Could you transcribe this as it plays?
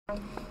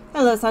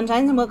Hello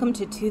Sunshines and welcome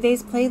to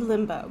Today's Play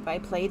Limbo by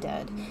Play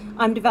Dead.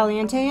 I'm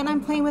DeValiente and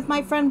I'm playing with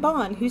my friend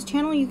Bon, whose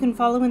channel you can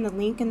follow in the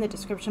link in the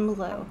description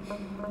below.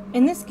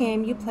 In this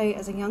game you play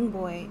as a young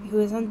boy who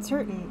is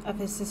uncertain of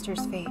his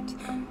sister's fate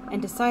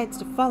and decides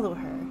to follow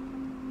her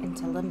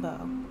into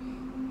Limbo.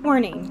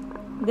 Warning,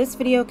 this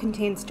video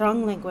contains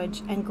strong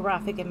language and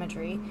graphic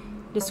imagery.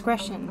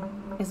 Discretion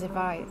is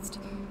advised.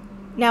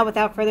 Now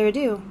without further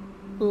ado,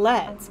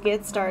 let's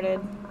get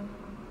started.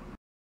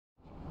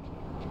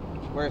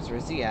 Where's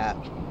Rizzy at?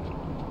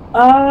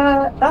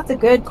 That's a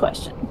good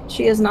question.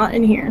 She is not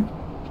in here.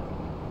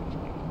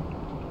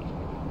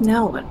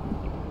 Now what?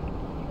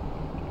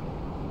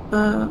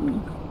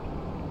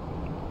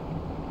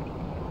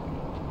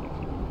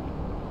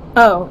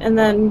 Oh, and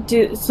then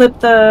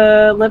flip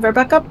the lever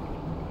back up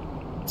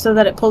so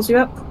that it pulls you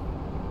up.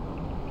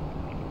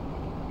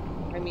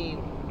 I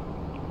mean...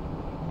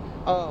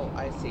 Oh,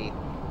 I see.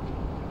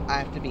 I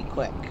have to be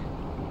quick.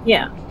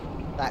 Yeah.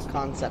 That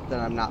concept that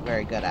I'm not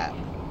very good at.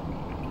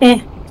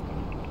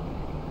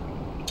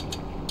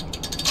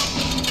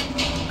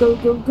 Go,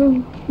 go, go.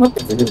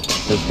 Whoops.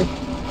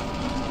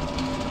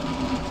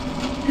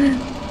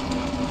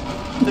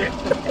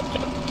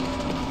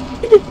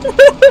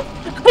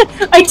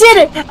 I did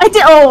it! I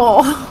did-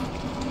 oh!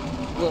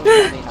 Little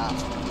funny, huh?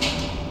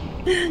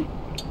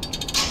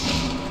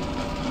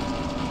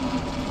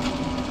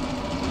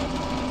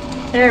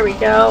 There we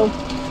go.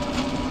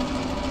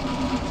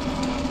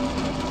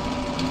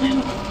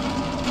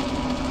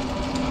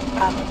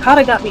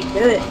 Avocado got me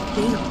good.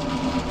 Damn.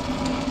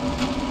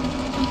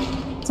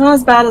 It's not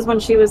as bad as when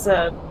she was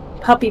a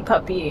puppy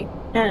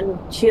and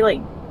she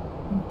like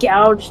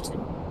gouged.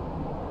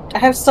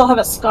 I still have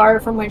a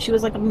scar from when she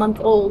was like a month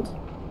old.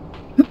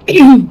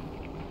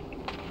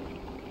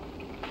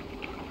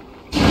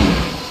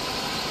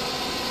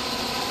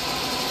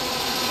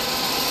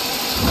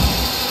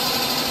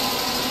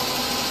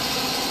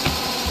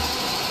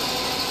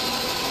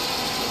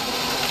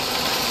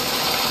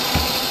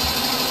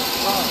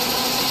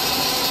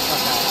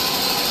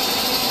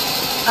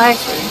 I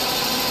see.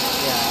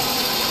 Yeah.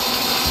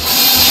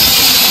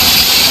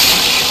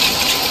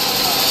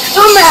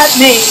 Come at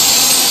me!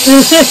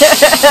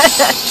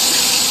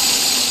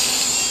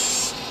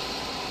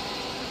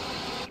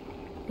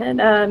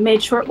 And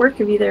made short work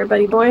of you there,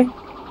 buddy boy.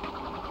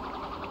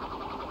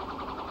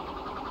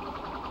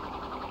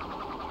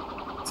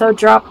 So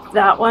drop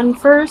that one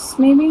first,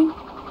 maybe?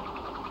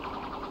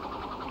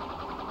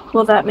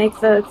 Will that make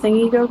the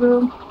thingy go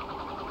boom?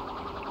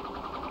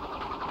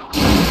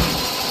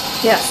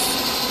 Yes.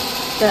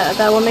 Yeah,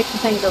 that will make the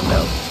thing go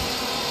go.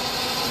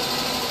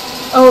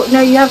 Oh,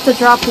 no, you have to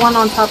drop one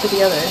on top of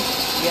the other.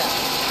 Yeah.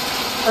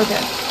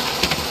 Okay.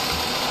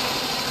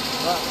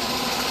 Well.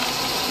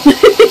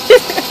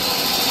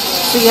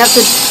 So you have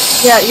to,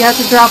 yeah, you have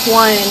to drop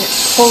one,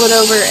 pull it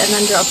over, and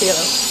then drop the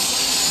other.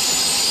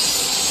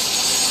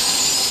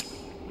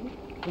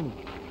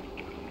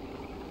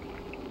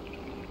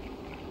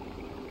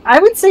 I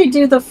would say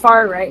do the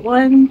far right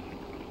one,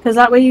 because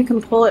that way you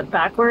can pull it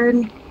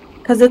backward,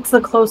 because it's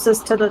the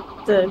closest to the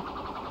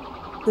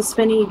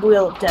spinny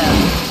wheel of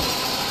death.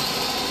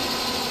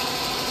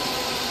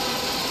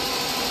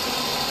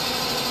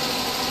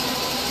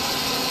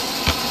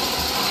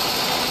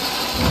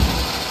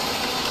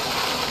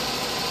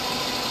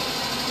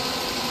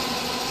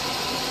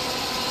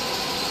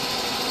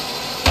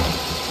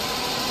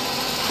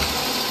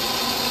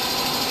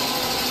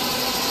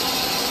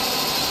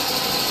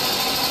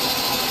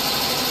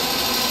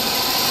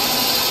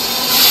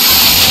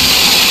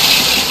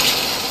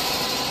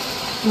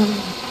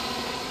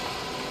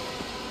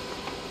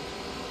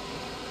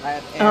 I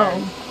have air.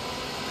 Oh.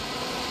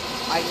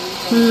 I need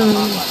to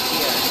come up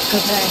here.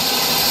 Okay.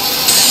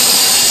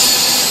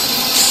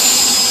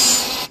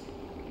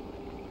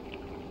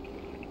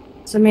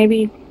 So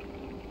maybe,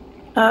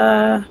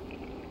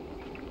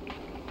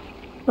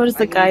 what does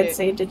the guide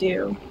say to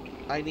do?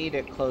 I need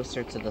it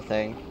closer to the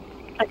thing.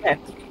 Okay.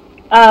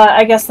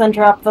 I guess then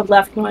drop the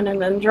left one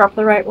and then drop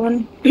the right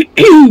one.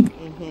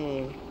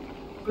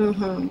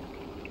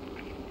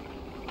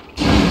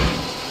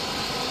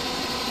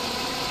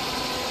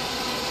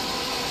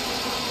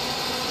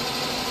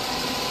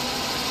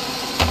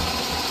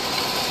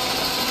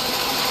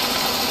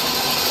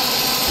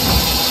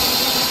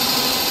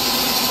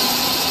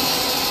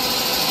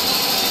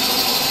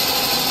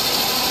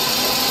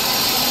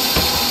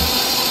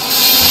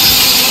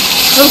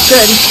 Oh,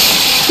 good.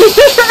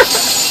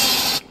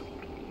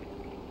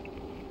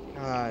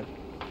 God.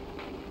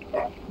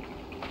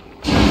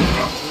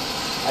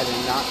 I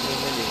did not mean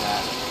to do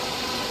that.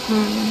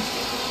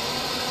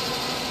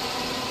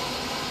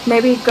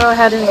 Maybe go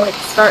ahead and like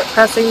start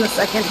pressing the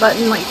second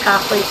button like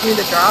halfway through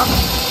the drop.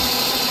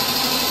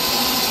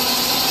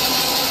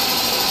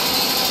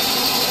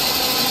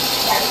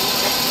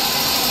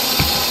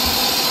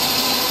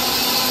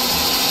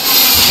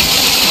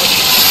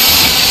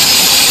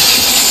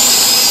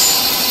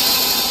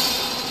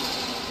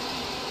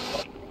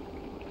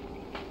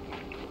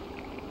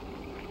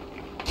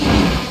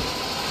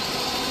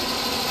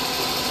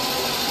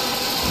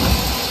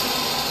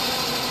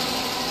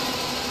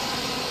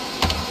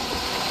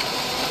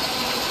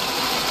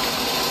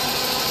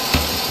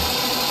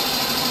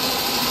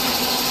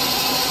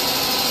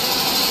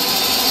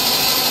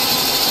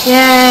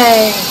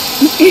 Yay!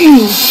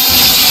 Woohoo!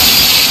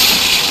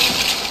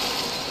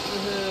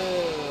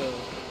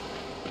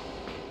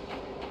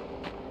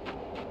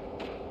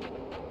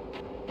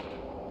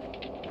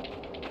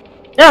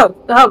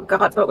 Oh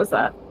god, what was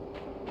that?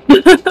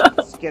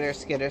 Skitter,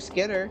 skitter,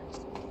 skitter.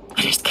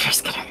 Skitter, skitter,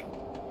 skitter.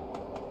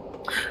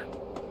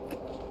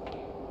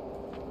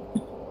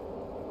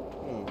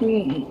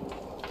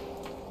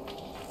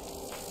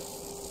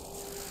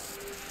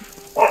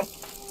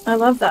 I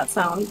love that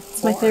sound.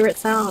 It's my favorite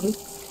sound.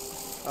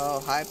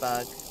 Oh, hi,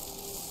 bug.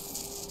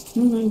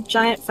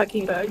 Giant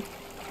fucking bug.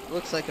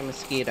 Looks like a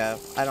mosquito.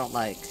 I don't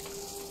like.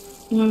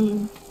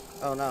 Mm.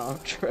 Oh no, I'm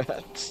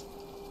trapped.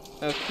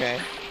 Okay.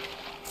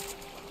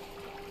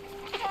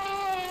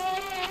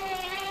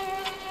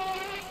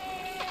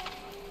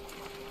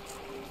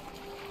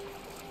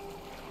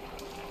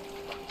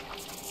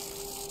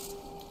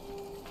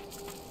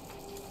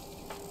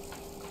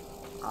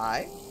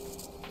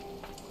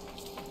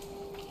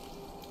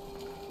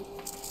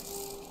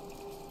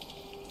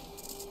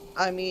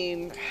 I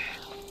mean...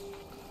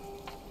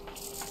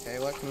 Okay,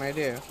 what can I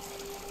do?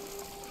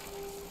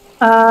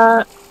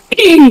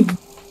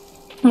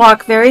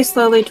 Walk very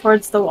slowly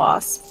towards the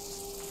wasp.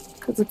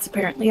 Because it's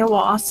apparently a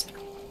wasp.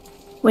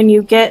 When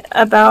you get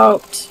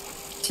about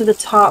to the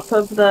top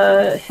of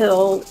the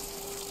hill,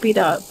 speed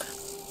up.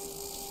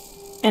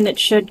 And it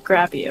should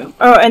grab you.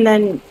 Oh, and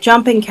then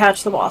jump and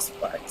catch the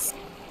wasp legs.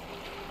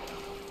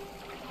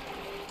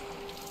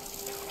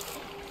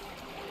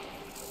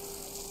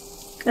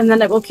 And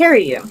then it will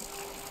carry you.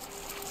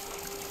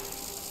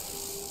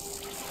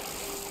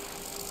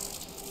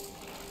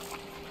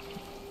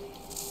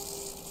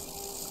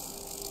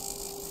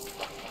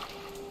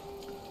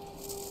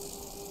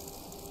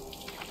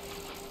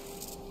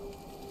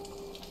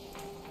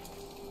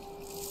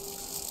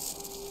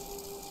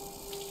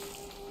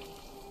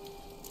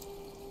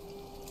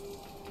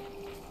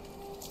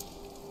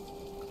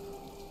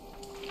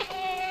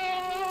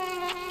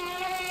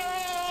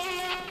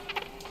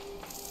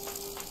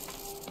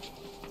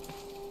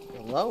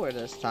 Lower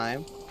this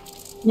time.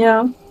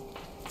 Yeah.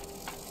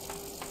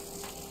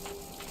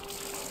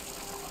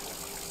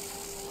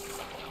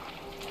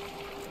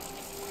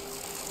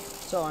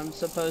 So I'm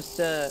supposed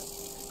to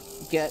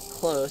get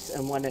close,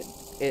 and when it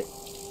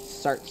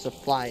starts to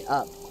fly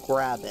up,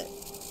 grab it.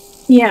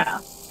 Yeah.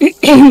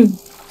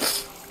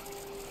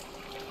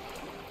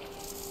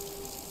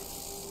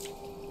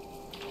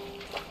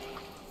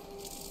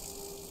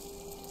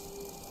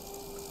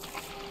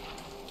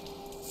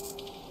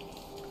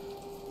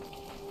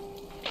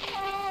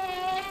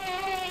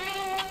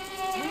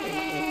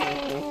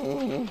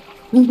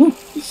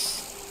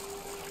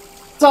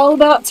 It's all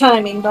about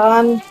timing,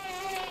 Bon.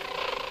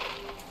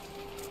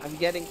 I'm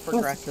getting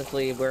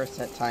progressively worse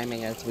at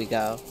timing as we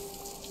go.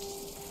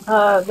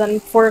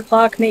 Then 4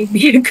 o'clock may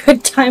be a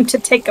good time to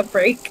take a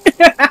break.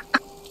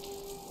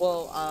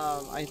 Well,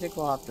 I think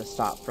we'll have to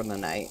stop for the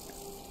night.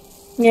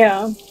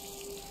 Yeah.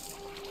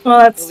 Well,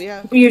 that's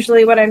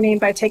usually what I mean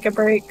by take a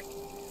break.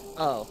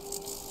 Oh.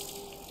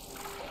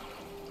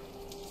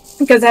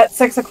 Because at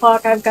 6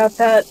 o'clock I've got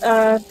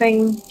that,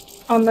 thing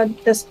on the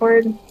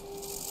Discord.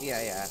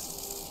 Yeah.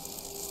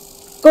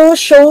 Go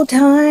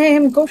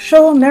showtime! Go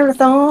show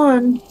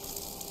marathon!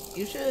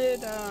 You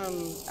should,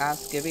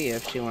 ask Gibby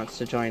if she wants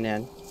to join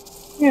in.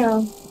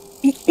 Yeah.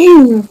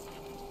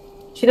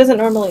 She doesn't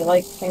normally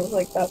like things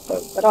like that,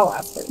 though, but I'll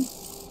ask her.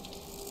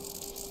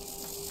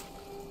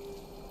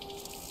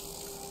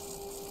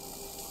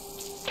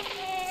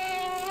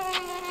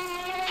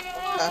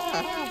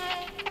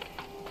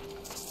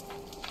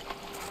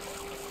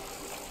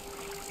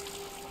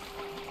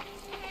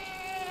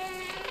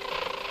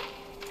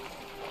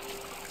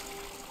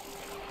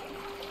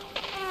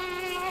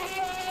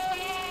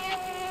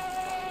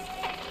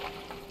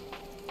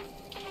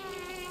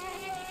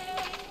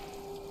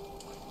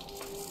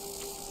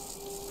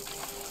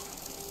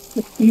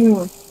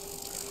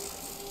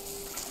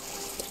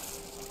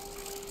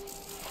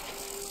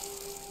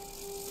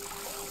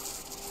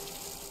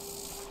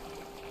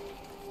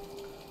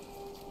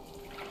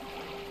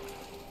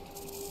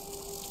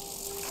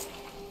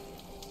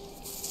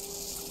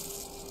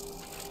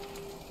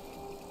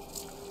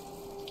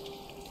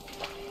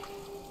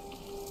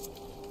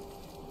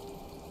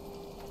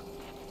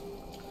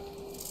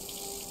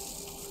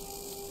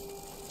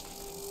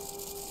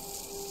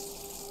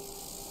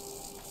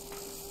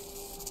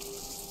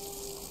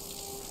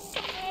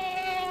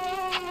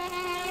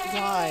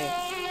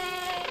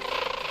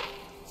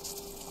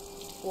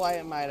 Why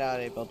am I not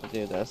able to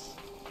do this?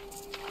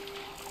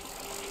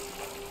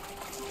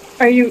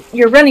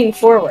 You're running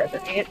forward,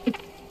 right?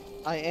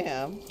 I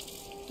am.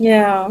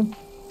 Yeah.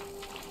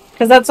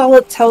 Because that's all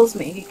it tells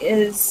me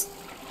is,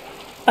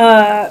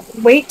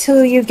 wait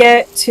till you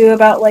get to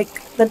about,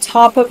 like, the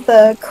top of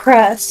the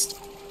crest,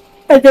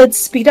 and then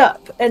speed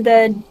up, and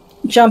then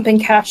jump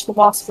and catch the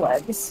wasp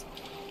legs.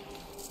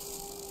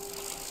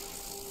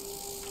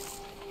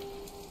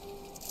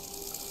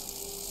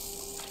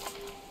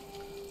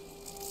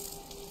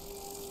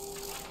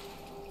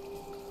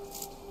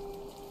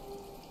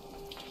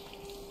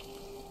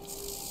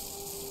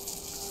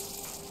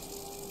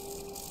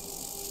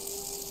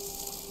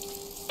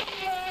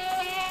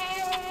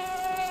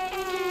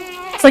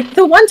 It's like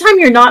the one time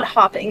you're not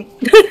hopping.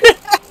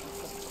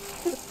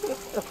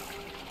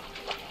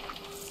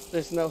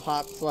 There's no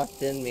hops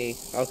left in me,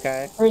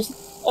 okay?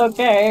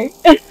 Okay.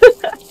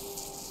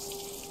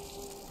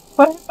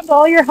 What happened to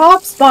all your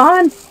hops,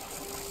 Bon?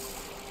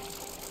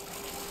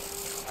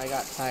 I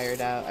got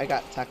tired out. I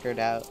got tuckered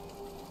out.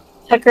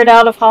 Tuckered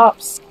out of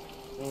hops.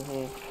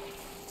 Mm-hmm.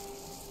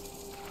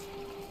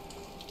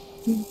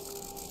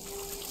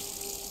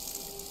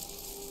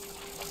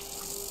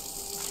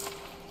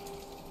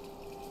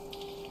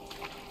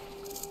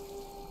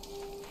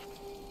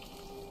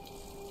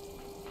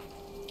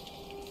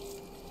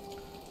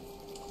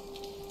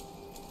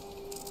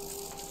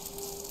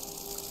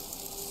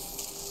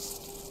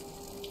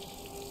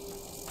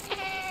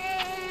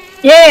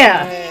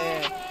 Yeah!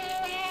 Hey.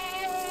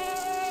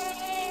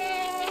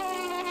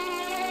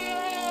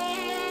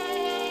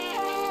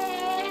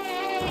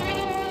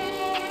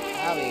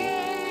 Howdy.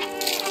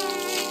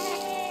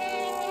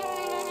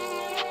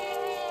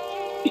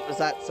 Was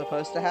that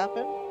supposed to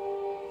happen?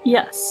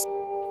 Yes.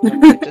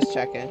 Okay, just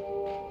checking.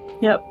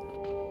 Yep.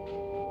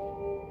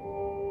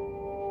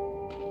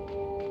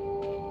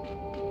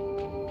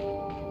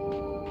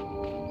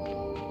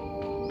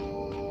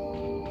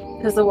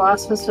 Because the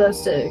wasp was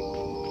supposed to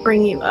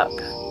bring you up.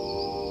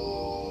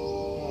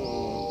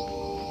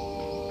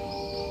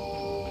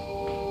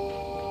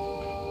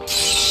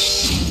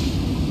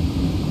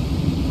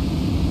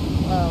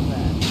 Well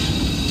then.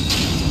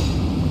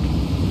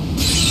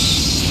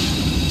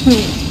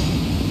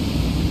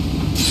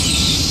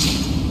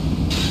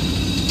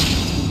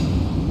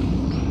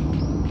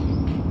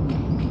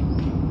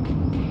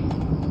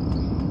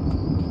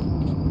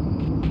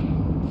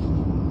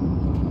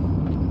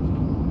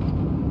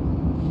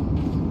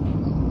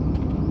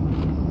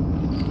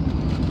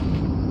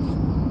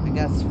 I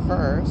guess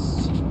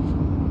first,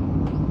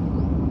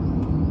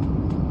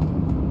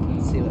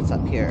 let's see what's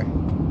up here.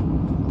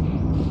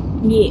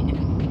 Yeah.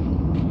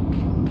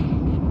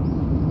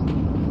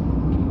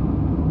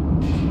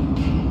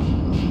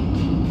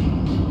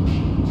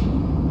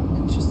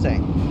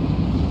 Interesting.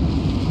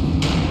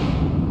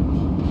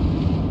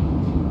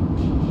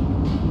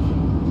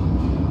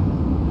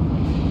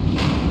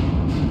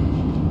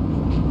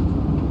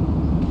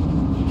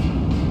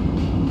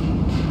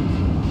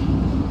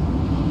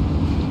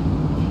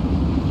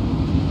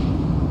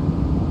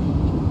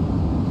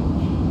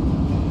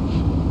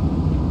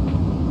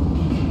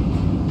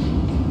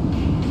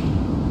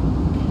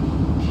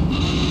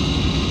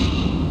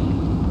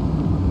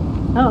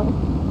 Oh.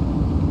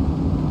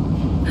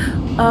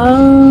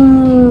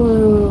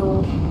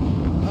 Oh.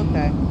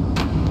 Okay.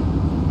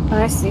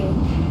 I see.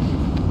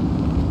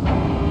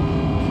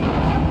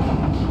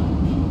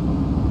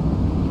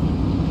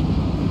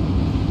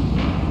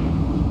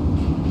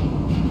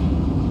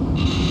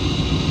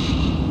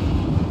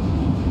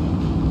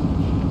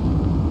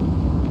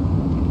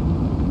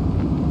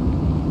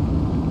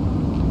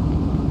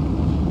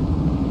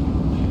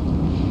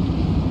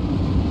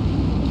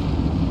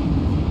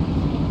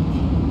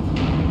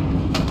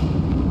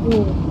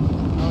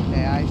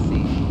 Okay, I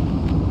see.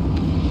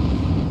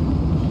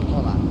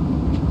 Hold on.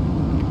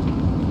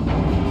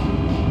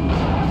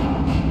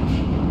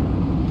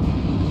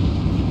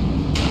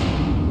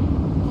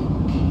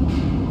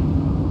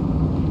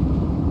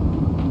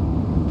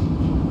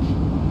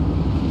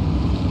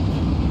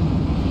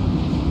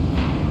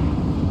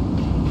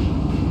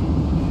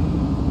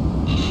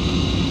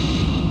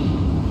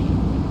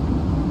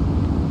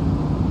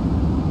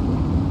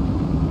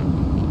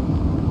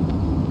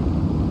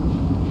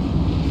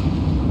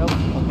 Nope,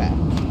 okay.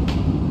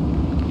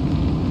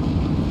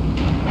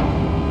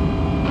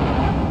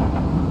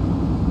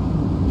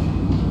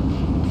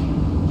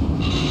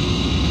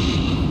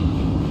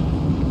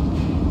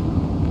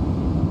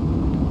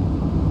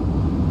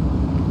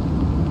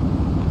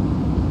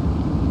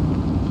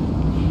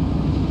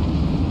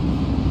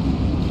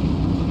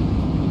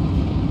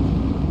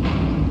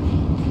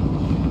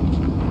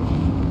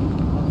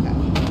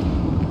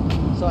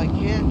 So I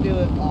can't do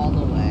it all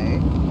the way,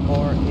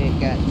 or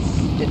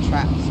it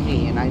traps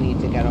me and I need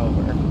to get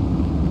over.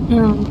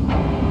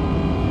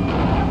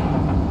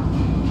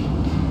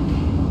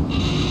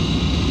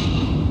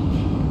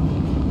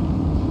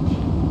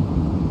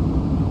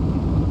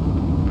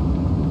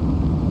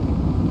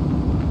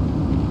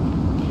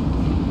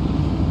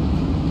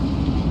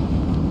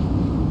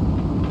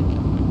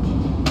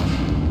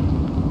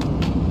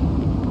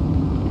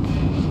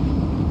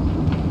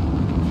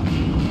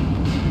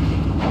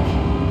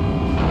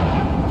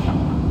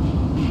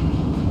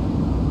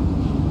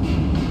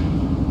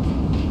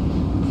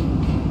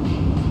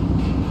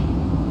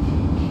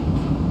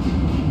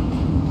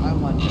 I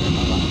wonder,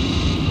 hold on.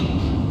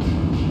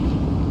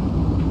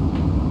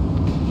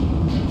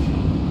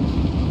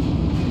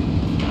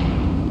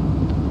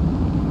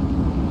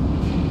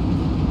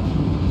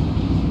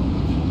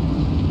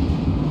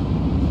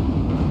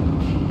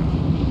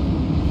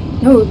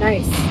 Oh,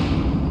 nice.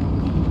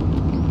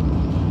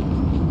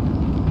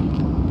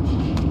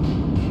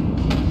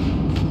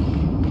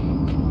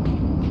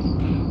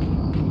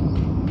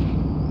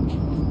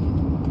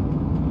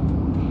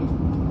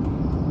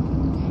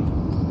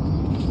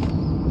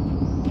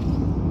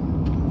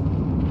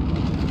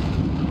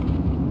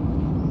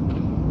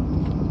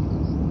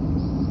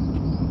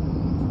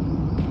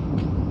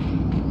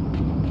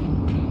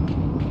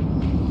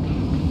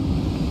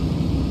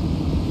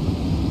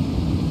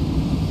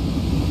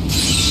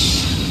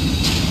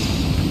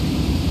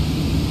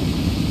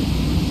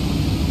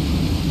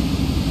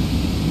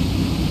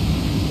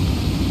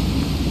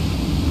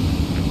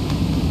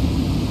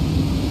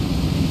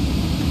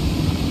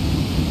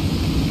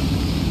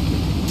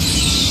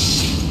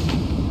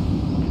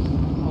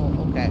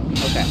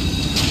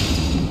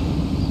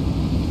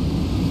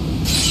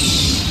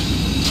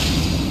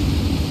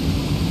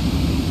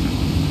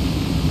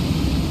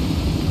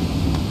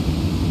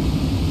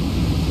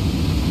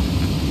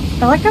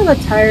 I like how the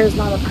tire is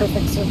not a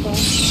perfect circle.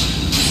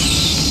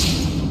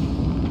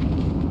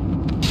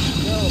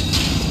 No.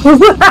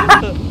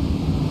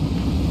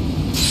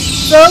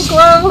 So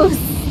close!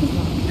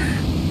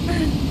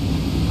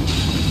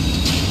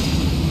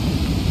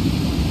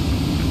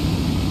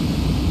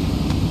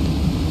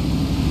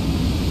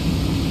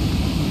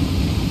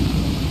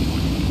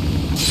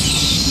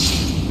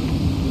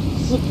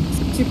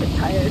 Super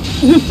tired.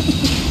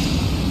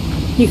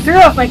 You threw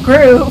off my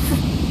groove.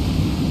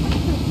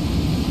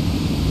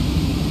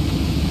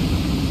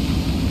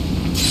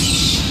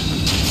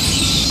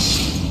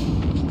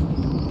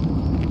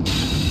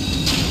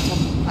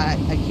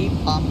 I keep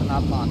popping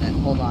up on it.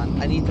 Hold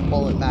on. I need to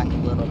pull it back a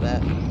little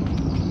bit.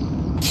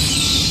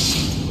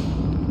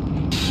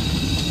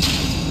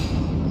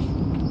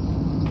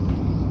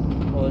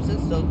 Oh, is it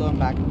still going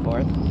back and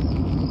forth?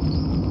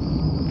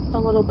 A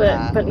little bit,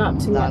 but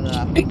not too much.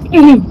 Enough. Okay,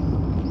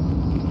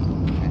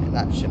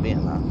 that should be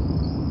enough.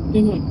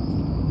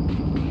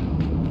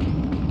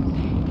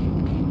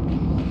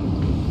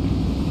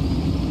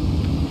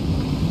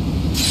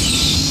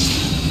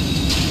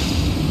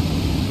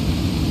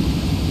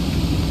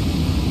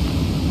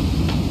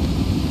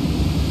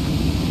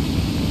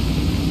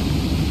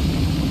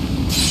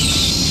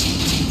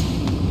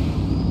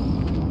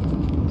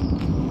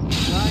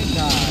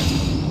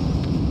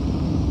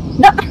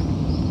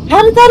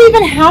 How did that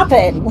even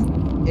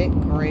happen?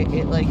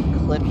 It like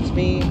clipped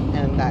me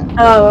and that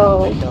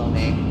Oh. killed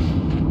me.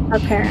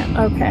 Okay.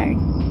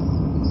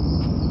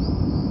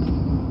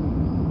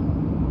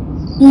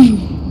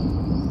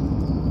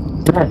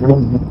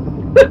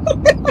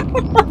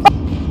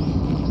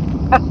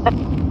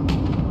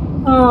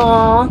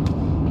 Aww.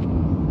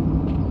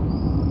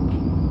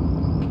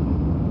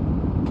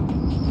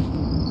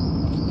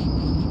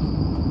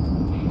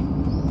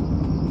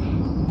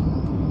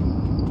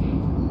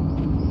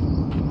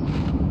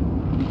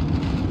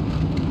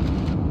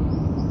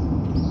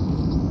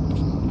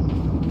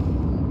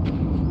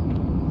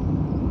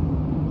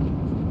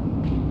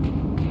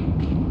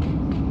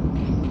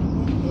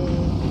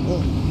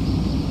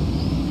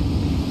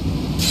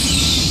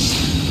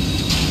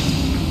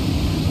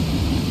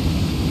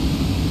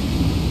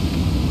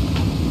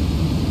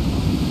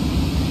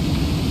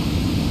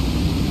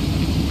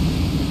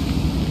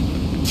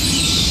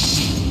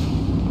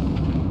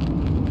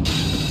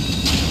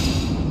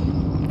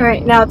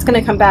 Alright, now it's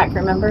gonna come back,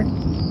 remember?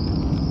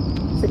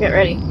 So get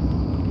ready.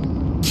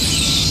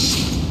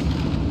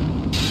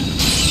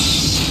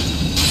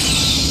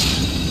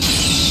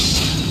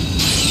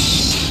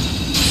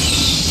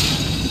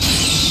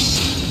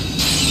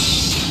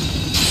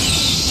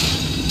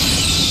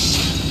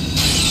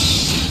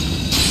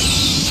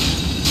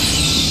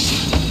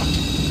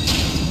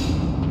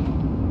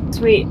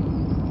 Sweet.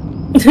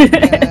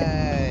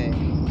 Yay.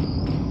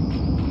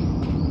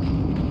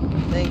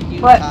 Thank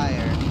you, What? tire.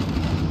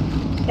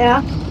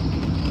 Yeah.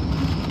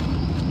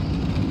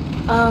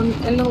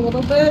 In a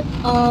little bit,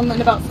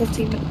 in about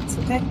 15 minutes,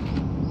 okay?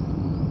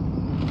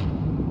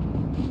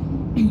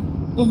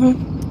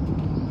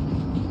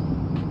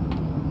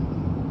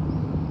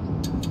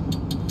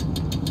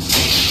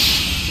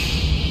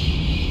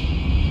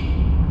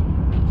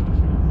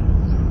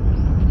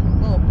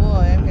 Oh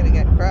boy, I'm gonna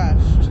get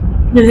crushed.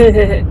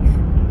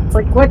 It's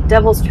like, what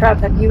devil's trap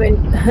have you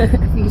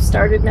have you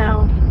started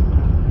now?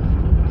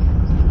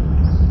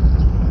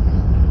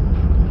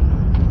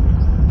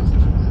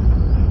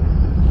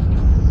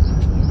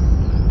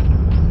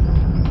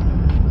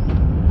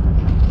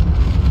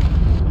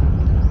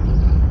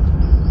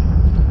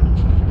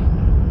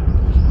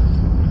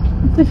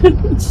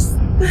 Just...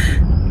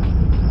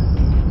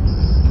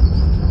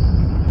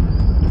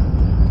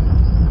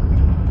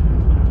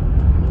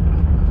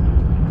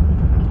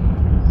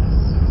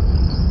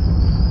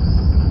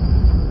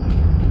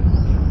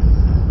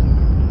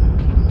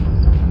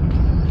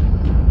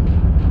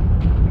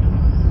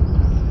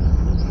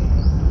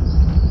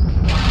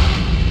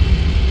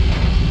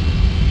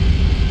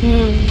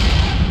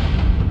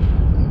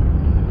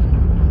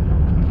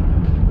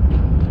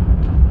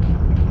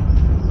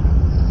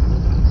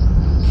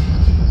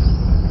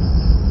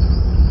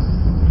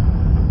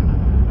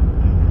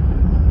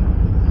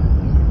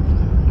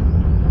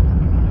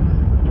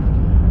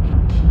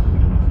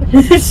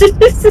 What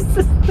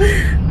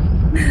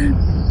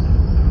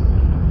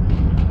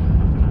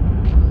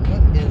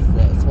is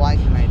this? Why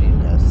can I do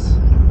this?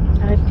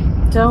 I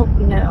don't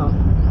know.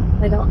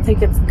 I don't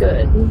think it's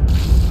good.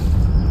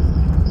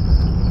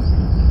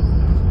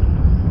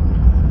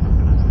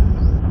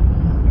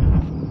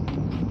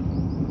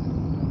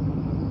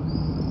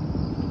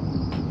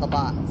 The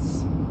box.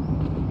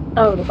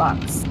 Oh, the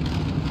box.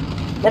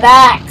 The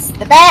box!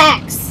 The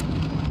box!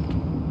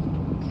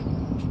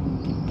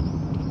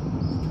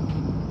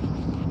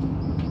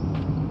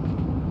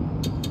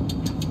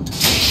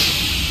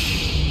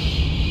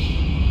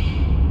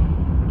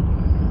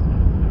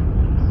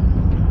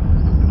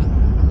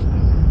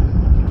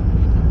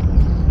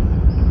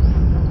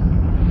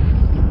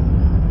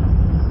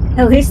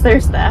 At least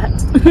there's that.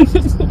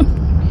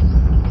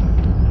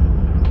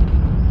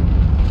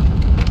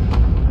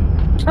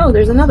 Oh,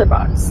 there's another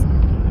box.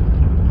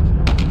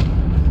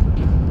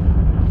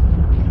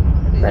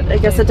 But I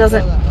guess it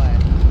doesn't.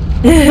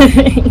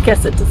 I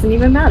guess it doesn't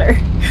even matter.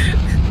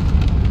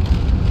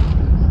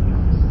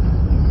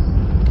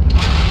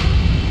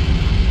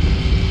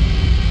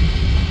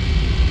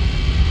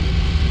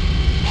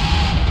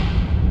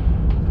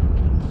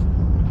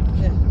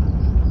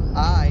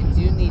 I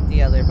do need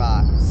the other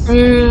box. I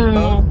need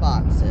both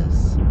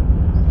boxes.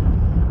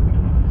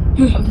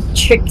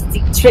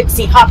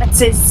 Tricksy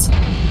hobbitses.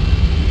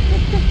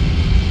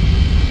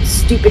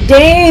 Stupid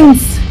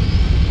Danes.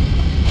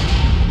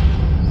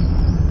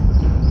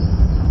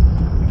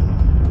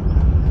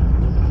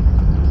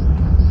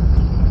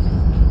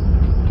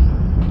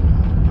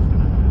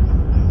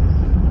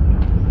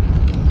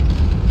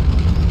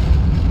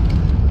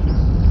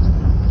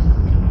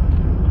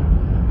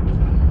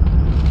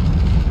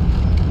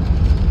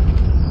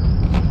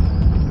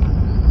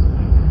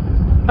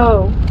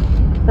 Oh.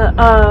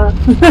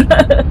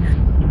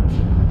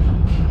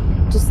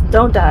 Just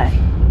don't die.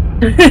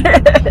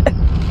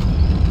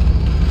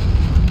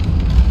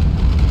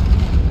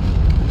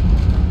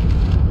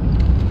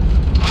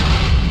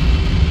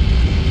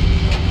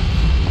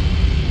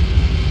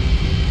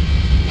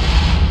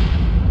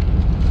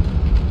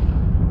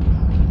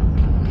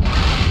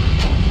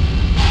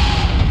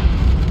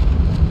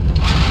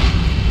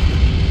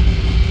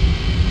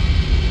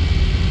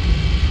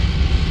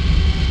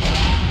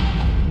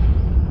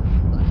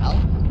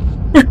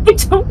 I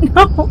don't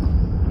know.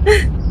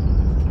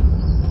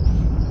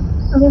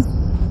 That was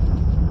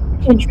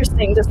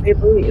interesting to say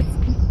the least.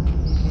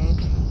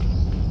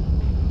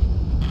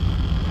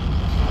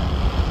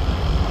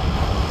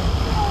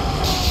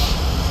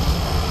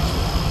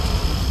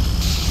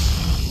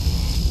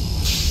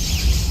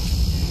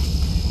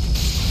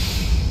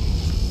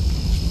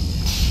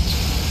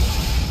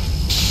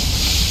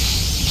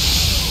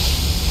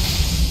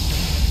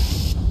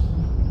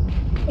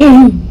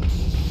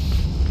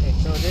 Okay,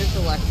 so it is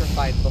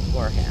electrified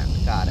beforehand.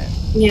 Got it.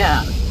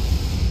 Yeah.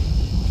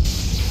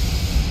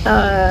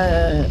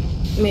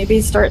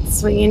 Maybe start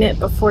swinging it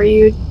before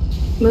you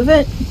move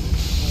it.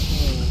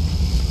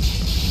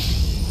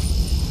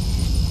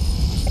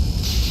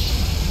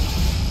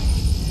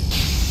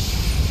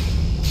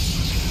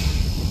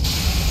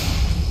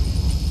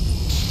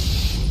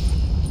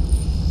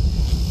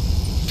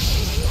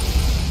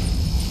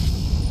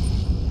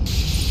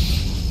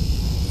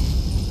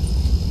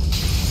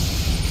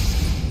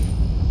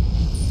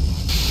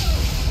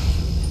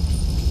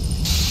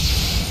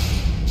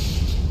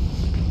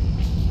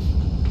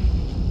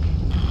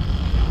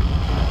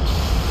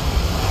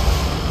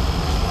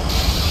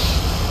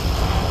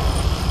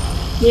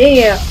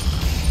 Yeah.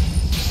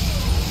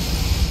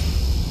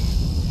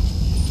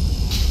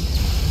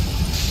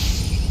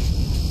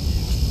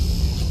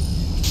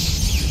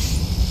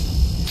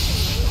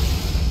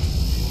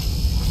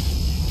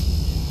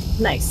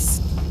 Nice.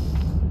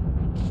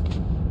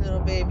 Little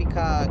baby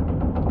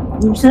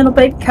cog. Little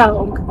baby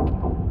cog.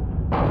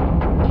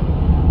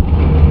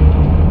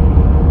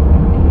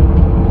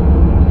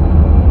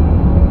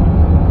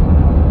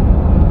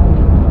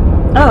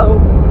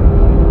 Oh.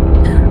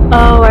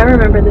 Oh, I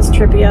remember this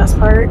trippy ass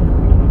part.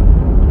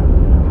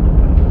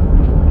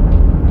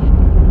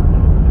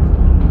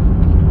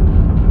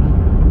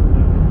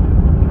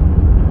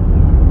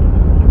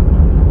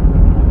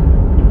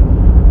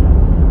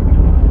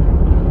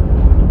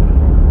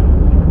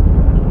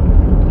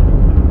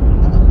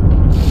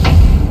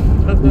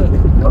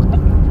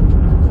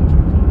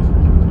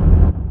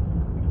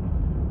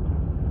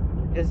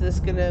 Is this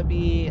gonna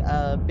be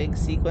a big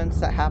sequence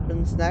that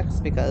happens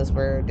next? Because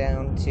we're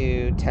down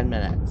to 10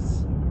 minutes.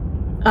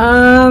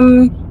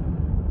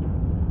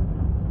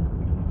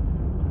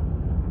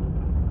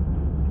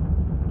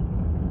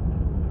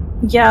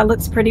 Yeah, it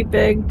looks pretty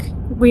big.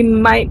 We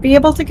might be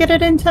able to get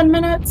it in 10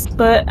 minutes,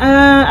 but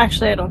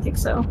actually I don't think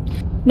so.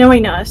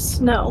 Knowing us,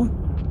 no.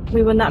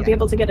 We would not be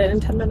able to get it in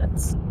 10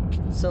 minutes.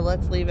 So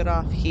let's leave it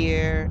off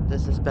here.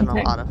 This has been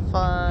a lot of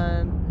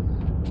fun.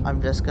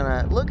 I'm just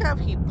gonna look how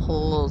he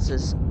pulls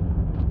his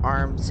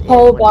arms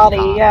Whole in when body,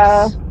 he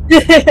hops.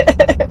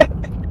 yeah.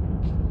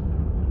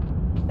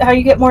 How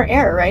you get more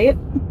air, right?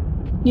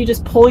 You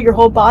just pull your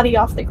whole body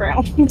off the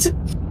ground.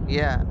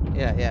 Yeah.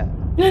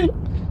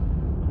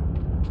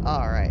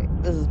 Alright,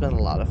 this has been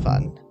a lot of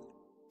fun.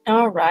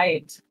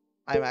 Alright.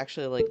 I'm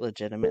actually, like,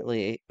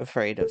 legitimately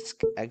afraid of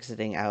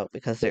exiting out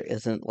because there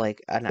isn't, like,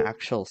 an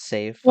actual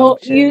save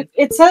function.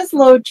 It says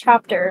load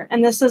chapter,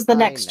 and this is the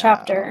next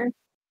chapter. I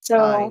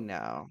So,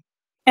 know.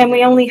 and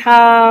we only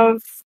have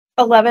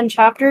 11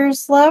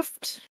 chapters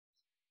left.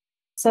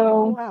 So,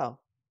 oh, wow.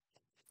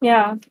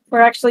 Yeah, we're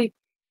actually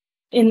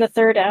in the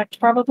third act,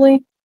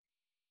 probably.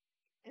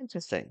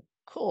 Interesting.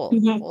 Cool.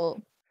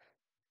 Well,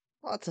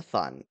 lots of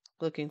fun.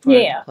 Looking forward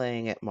to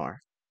playing it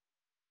more.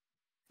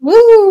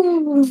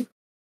 Woo!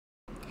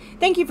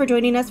 Thank you for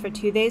joining us for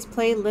Today's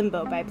Play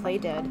Limbo by Play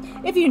Dead.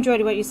 If you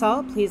enjoyed what you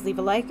saw, please leave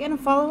a like and a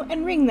follow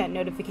and ring that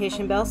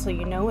notification bell so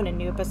you know when a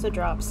new episode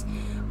drops.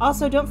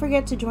 Also, don't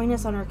forget to join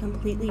us on our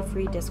completely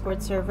free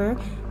Discord server.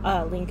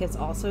 Link is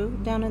also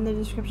down in the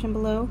description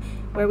below,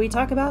 where we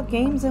talk about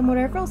games and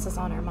whatever else is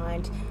on our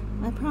mind.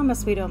 I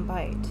promise we don't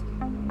bite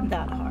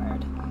that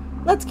hard.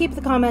 Let's keep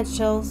the comments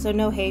chill, so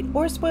no hate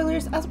or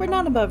spoilers, as we're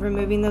not above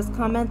removing those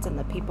comments and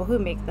the people who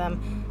make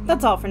them.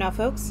 That's all for now,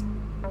 folks,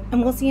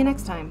 and we'll see you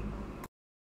next time.